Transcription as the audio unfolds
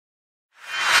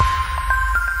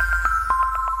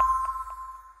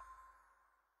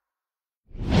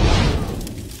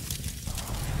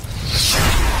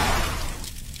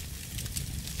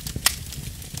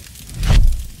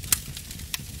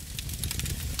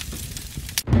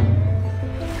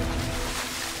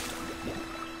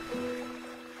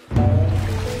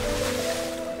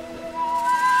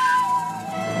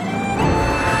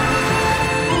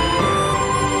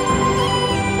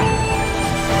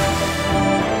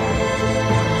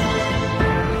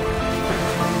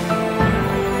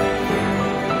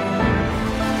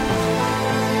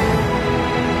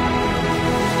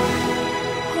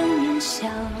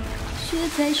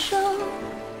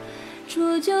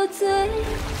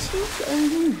气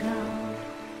纷扰，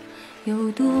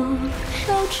有多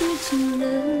少痴情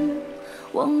人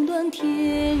望断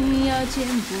天涯见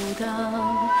不到，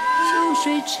秋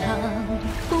水长，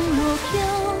风落飘，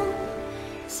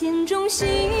弦中心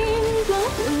断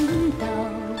魂道，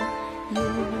有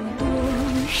多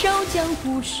少江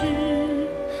湖事，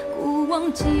古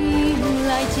往今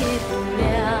来解不了。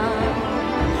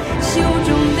袖中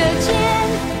的剑，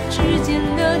指尖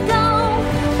的刀，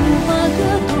无法割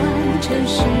断尘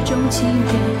世中情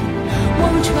缘。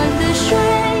忘川的水，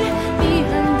彼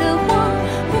岸的花，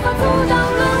无法阻挡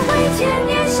轮回千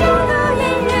年修的姻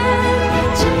缘。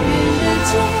尘缘的劫，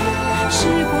时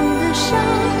光的伤，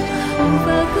无法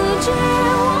隔绝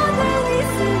我对你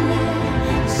思念。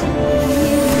想你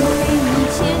为你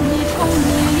牵你宠你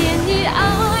恋你爱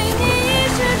你一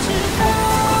世之道。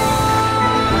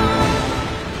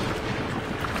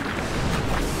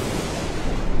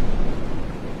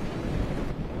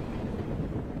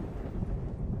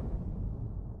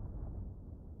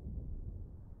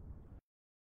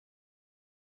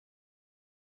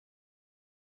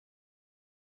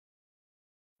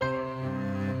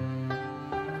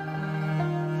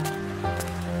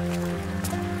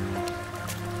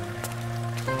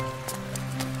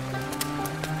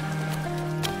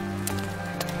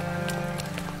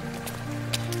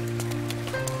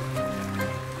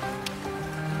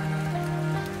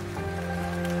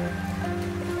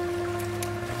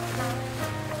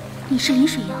你是林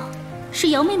水瑶，是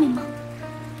瑶妹妹吗？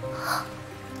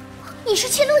你是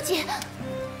千落姐！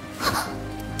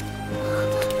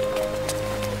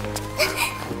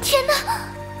天哪！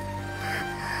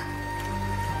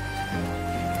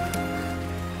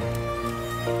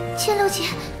千落姐，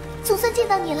总算见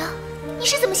到你了，你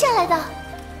是怎么下来的？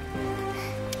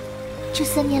这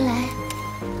3年来，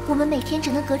我们每天只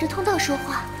能隔着通道说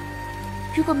话，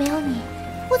如果没有你，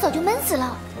我早就闷死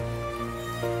了。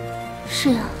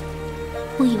是啊。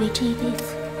我以为这一辈子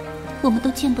我们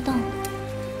都见不到呢。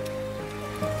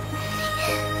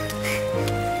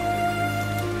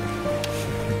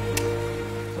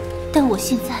但我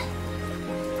现在……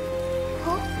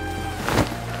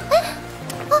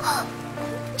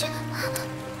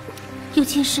有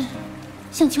件事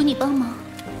想求你帮忙。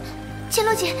千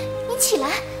落姐，你起来。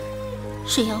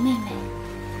水瑶妹妹，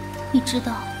你知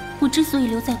道我之所以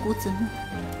留在古子墓，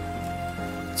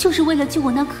就是为了救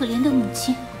我那可怜的母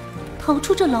亲逃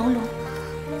出这牢笼。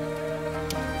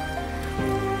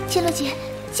千落姐，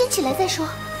先起来再说。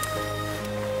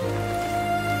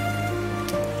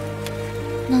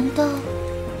难道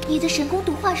你的神功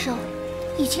毒化手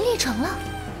已经练成了，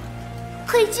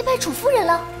可以击败楚夫人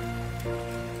了？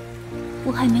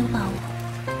我还没有把握。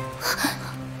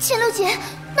千落姐，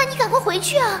那你赶快回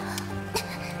去啊！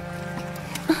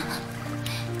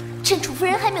趁楚夫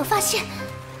人还没有发现。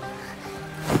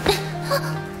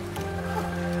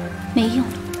没用，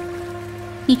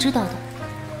你知道的，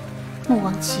穆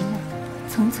王齐墓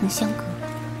层层相隔，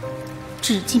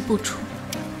只进不出，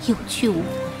有去无回。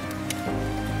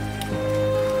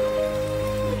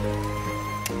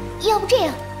要不这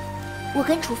样，我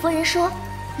跟楚夫人说，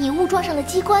你误撞上了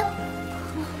机关，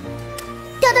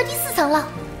掉到第4层了。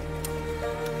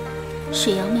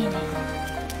水瑶妹妹，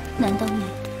难道你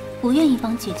不愿意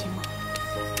帮姐姐吗？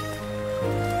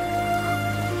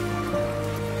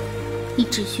你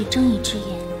只需睁一只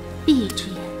眼闭一只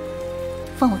眼，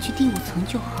放我去第5层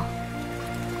就好。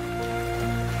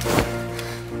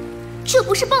这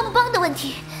不是帮不帮的问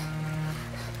题，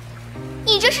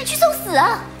你这是去送死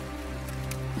啊！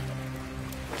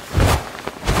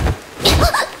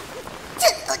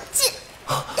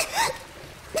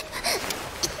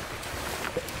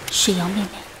水瑶妹妹，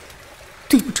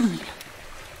对不住你了。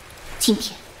今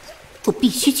天我必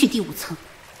须去第5层，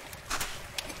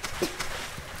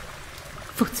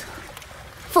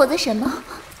否则什么？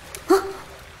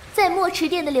在墨池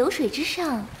殿的流水之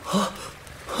上，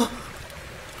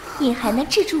你还能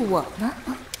制住我吗？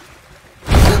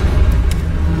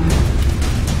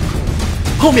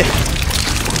后面！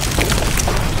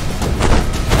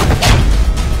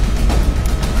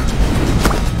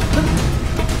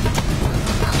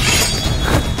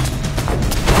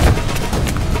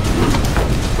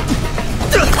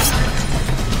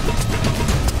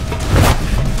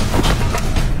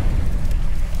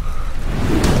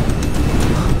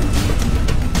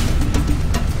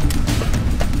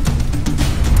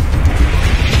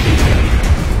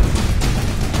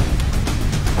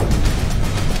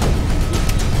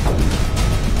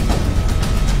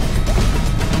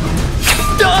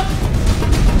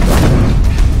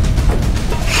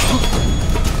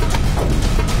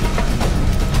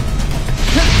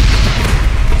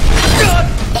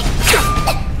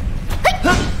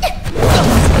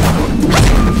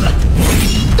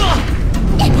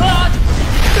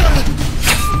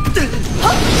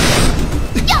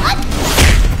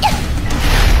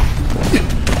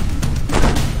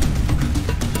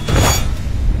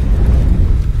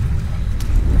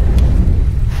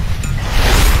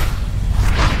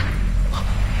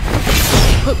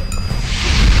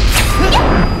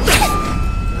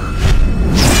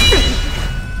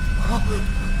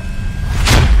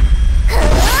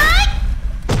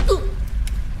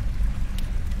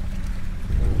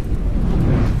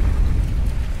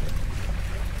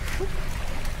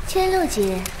六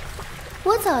姐，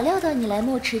我早料到你来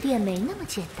墨池殿没那么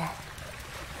简单，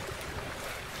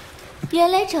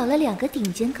原来找了2个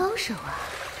顶尖高手啊！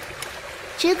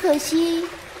只可惜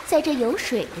在这有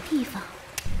水的地方，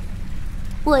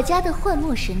我家的幻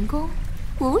墨神功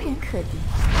无人可敌。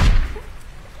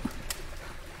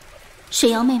水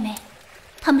瑶妹妹，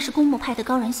他们是公墓派的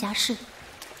高人侠士，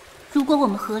如果我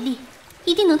们合力，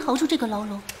一定能逃出这个牢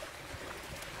笼。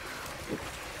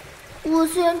我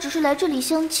虽然只是来这里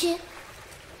相亲，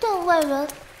但外人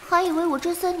还以为我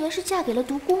这3年是嫁给了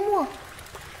独孤墨。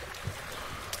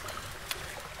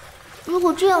如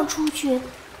果这样出去，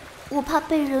我怕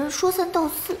被人说三道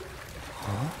四。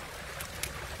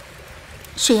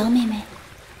水瑶妹妹，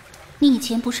你以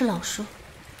前不是老说，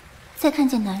再看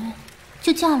见男人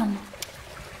就嫁了吗？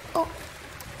哦，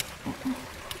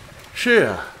是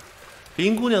啊，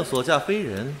林姑娘所嫁非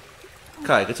人，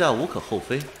改个嫁无可厚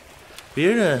非，别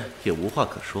人也无话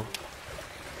可说。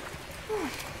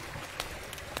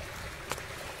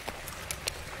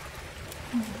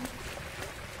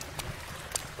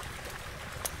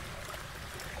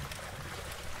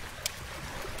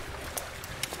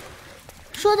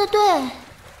说得对，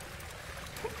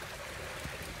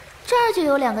这儿就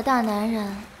有2个大男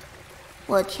人，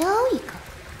我挑一个。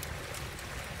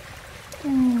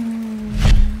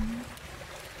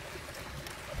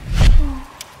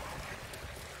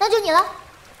那就你了。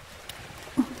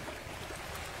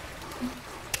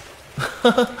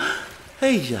哎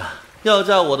呀，要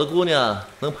嫁我的姑娘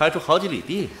能排出好几里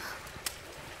地。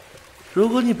如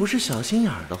果你不是小心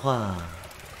眼儿的话，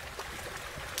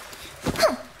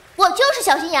哼，我就是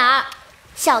小心眼儿，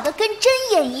小的跟针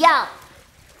眼一样。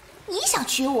你想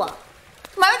娶我，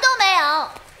门儿都没有。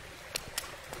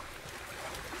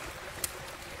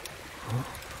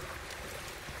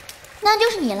那就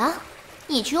是你了，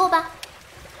你娶我吧。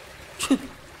切，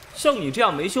像你这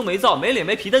样没羞没臊、没脸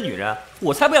没皮的女人，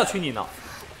我才不要娶你呢！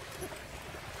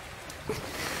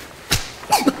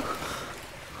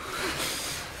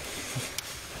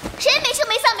谁没羞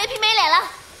没臊、没皮没脸了？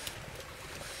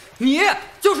你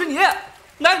就是你，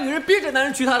哪有女人逼着男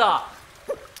人娶她的？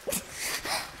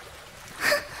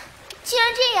既然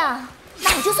这样，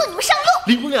那我就送你们上路。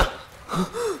林姑娘，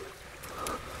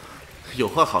有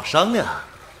话好商量。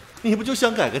你不就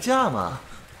想改个嫁吗？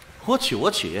我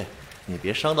娶，你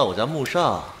别伤到我家穆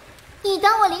少。你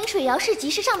当我临水窑是集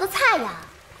市上的菜呀？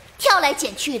挑来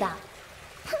拣去的。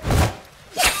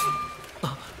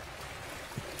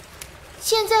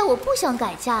现在我不想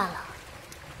改嫁了，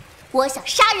我想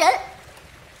杀人。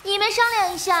你们商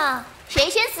量一下，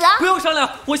谁先死啊？不用商量，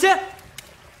我先。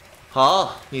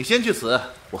好，你先去死，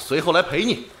我随后来陪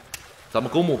你。咱们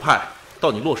公墓派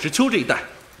到你落石丘这一带，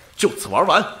就此玩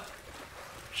完。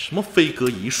什么飞阁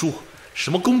遗书，什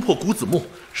么攻破古子墓，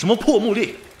什么破墓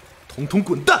猎，统统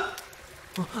滚蛋！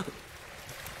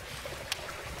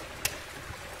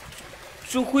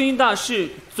这婚姻大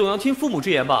事总要听父母之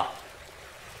言吧？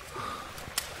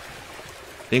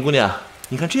林姑娘，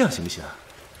你看这样行不行？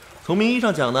从名义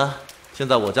上讲呢，现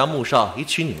在我家穆少已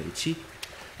娶你为妻，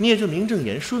你也就名正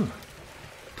言顺了。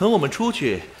等我们出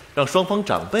去，让双方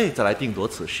长辈再来定夺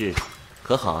此事，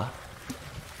可好啊？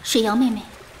水瑶妹妹，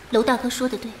娄大哥说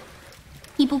的对，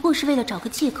你不过是为了找个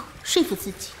借口说服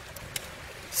自己。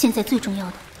现在最重要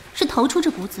的是逃出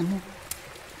这古子墓。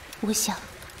我想，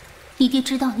你爹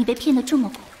知道你被骗得这么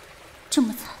苦，这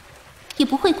么惨，也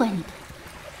不会怪你的。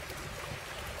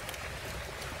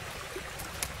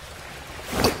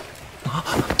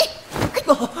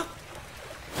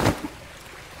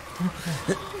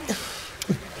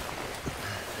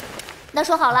那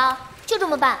说好了，就这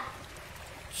么办，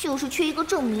就是缺一个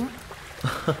证明。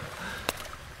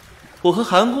我和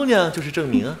韩姑娘就是证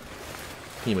明啊！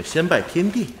你们先拜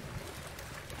天地。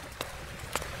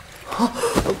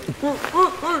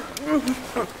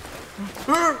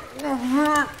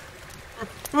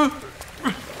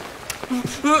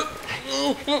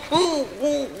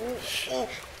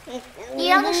你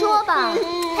让他说吧，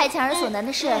太强人所难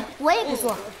的事，我也不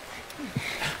做。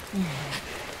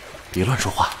别乱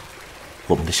说话，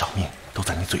我们的小命都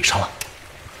在你嘴上了。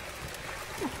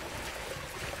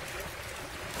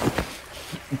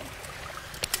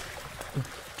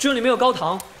这里没有高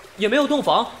堂，也没有洞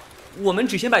房，我们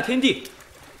只先拜天地。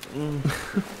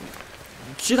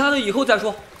其他的以后再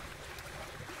说。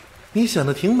你想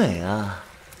的挺美啊，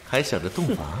还想着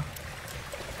洞房。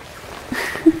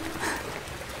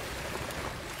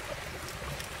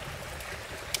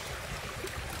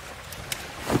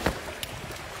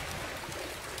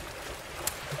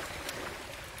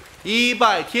一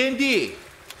拜天地。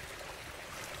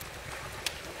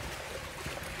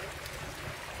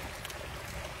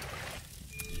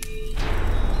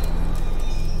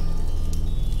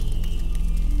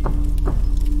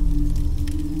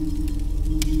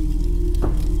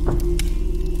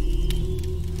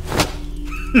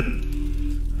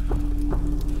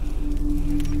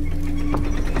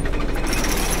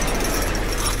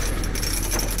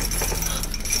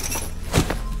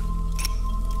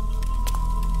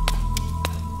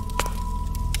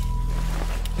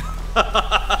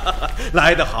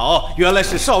来得好，原来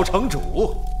是少城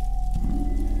主。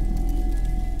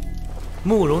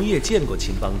慕容叶见过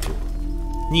秦帮主，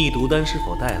逆毒丹是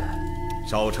否带来？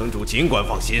少城主尽管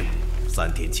放心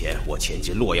，3天前我前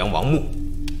进洛阳王墓，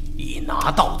已拿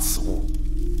到此物。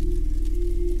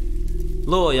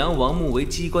洛阳王墓为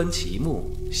机关奇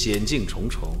墓，险境重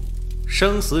重，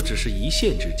生死只是一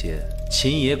线之间。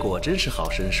秦爷果真是好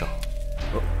身手。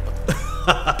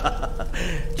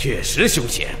确实凶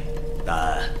险，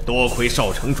但多亏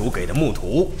少城主给的木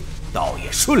图，倒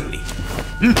也顺利。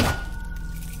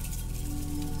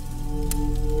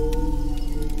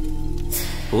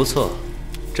不错，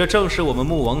这正是我们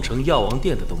穆王城药王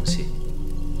殿的东西。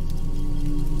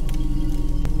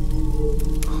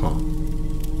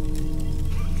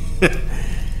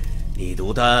逆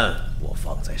毒丹我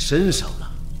放在身上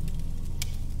了。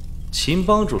秦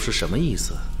帮主是什么意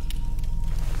思？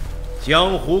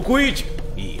江湖规矩，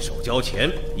一手交钱，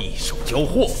一手交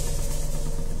货。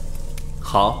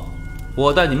好，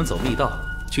我带你们走密道，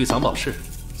去藏宝室，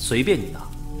随便你拿。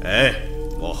哎，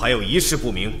我还有一事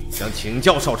不明，想请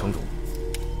教少城主。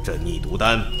这逆毒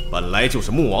丹本来就是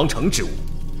穆王城之物，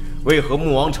为何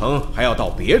穆王城还要到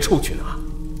别处去拿？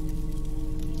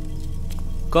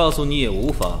告诉你也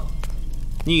无妨，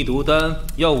逆毒丹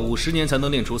要50年才能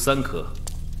炼出3颗，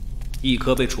一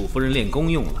颗被楚夫人炼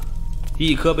功用了，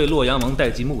一颗被洛阳王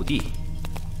带进墓地，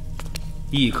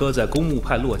一颗在公墓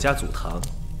派洛家祖堂，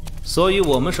所以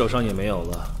我们手上也没有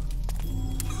了。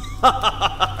哈哈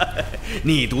哈！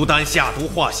逆毒丹下毒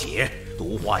化血，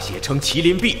毒化血成麒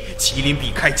麟臂，麒麟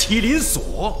臂开麒麟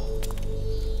锁。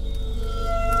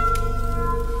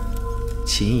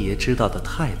秦爷知道的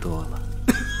太多了。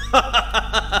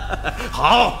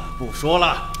好，不说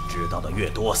了，知道的越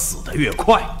多，死得越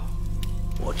快。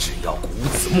我只要古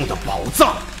子墓的宝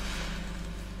藏。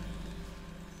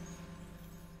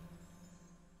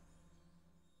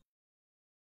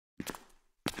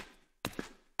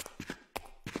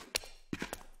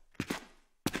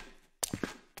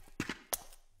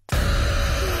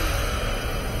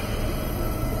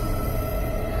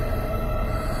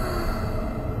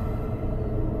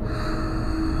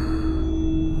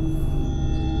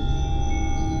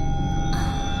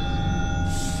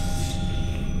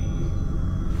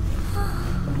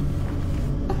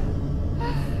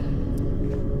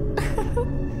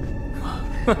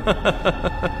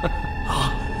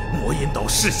啊！魔引斗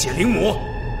嗜血灵魔，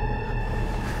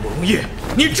慕容叶，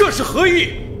你这是何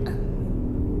意？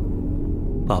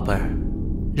宝贝儿，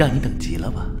让你等急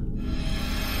了吧？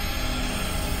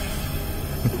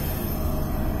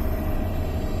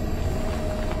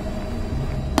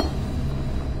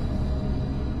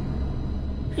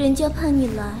人家盼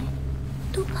你来，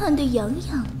都盼得痒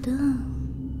痒的。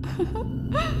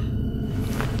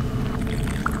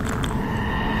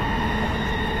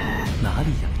哪里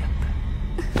痒痒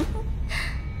的？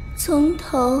从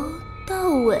头到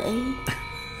尾。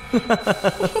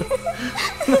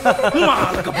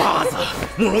妈了个巴子！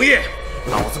慕容叶，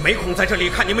老子没空在这里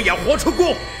看你们演活春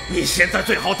宫，你现在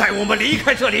最好带我们离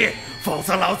开这里，否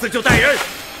则老子就带人。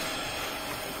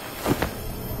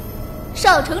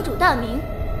少城主大名，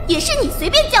也是你随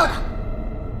便叫的。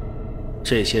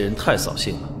这些人太扫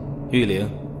兴了。玉玲，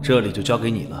这里就交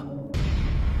给你了。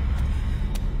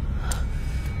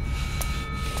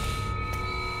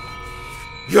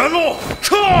原路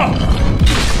撤！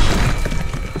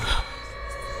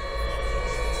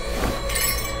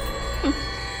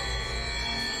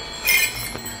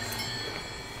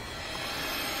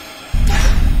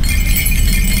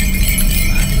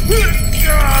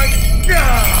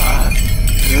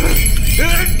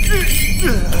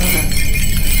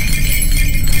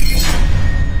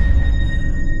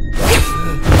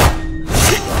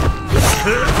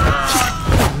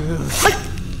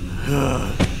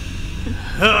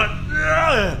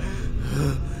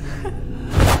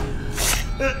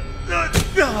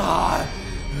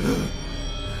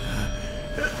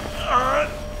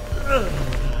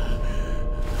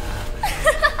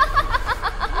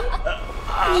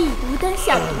逆毒丹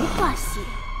下毒化血，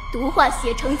毒化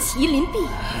血成麒麟臂，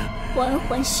环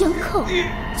环相扣，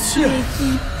缺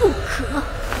一不可。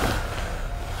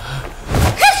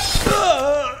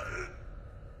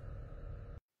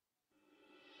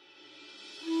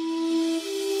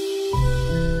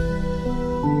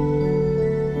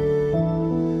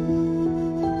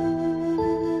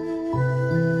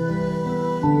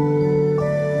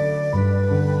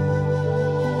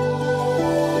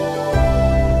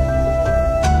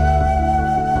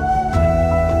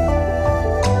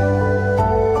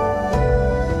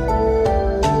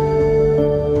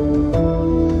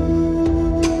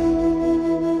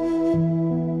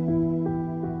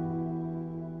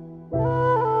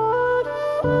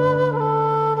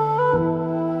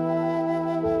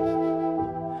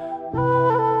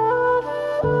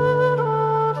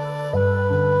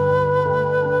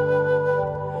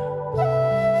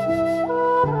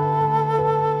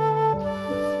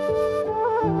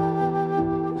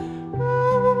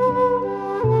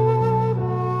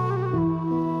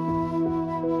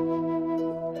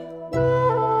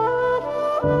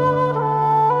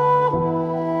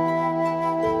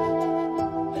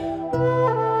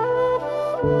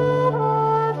啊。